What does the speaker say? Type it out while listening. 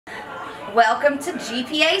Welcome to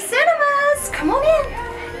GPA Cinemas. Come on in.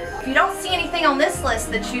 If you don't see anything on this list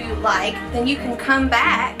that you like, then you can come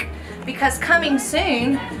back because coming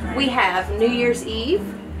soon we have New Year's Eve,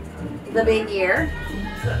 The Big Year,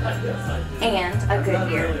 and A Good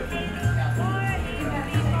Year.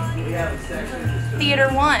 Theater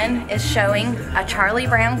 1 is showing A Charlie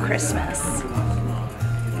Brown Christmas.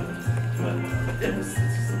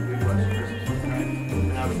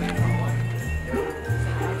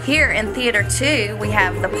 Here in Theater 2, we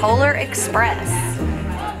have The Polar Express.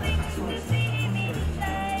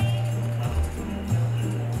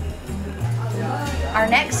 Our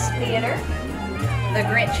next theater, The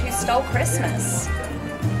Grinch Who Stole Christmas.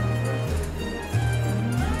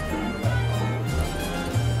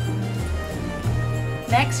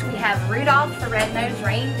 Next, we have Rudolph the Red-Nosed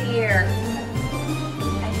Reindeer.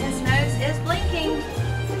 And his nose is blinking.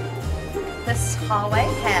 This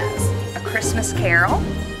hallway has A Christmas Carol.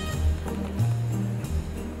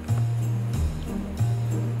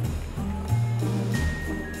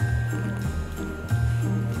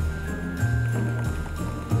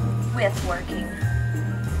 With working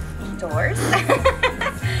doors.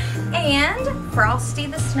 And Frosty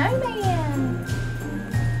the Snowman.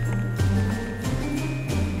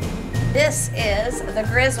 This is the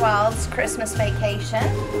Griswolds' Christmas Vacation.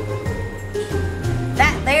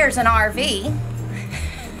 That there's an RV.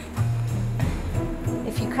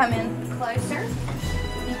 If you come in closer,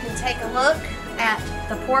 you can take a look at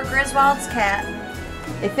the poor Griswold's cat.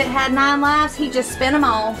 If it had 9 lives, he just spent them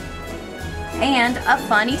all. And a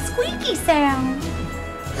funny squeaky sound.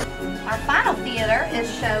 Our final theater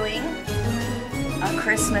is showing A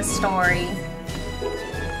Christmas Story.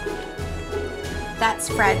 That's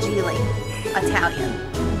Fragile, Italian.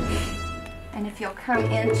 And if you'll come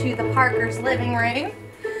into the Parker's living room,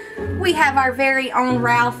 we have our very own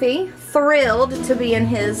Ralphie, thrilled to be in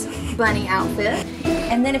his bunny outfit.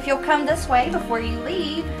 And then if you'll come this way before you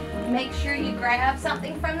leave, make sure you grab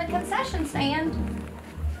something from the concession stand.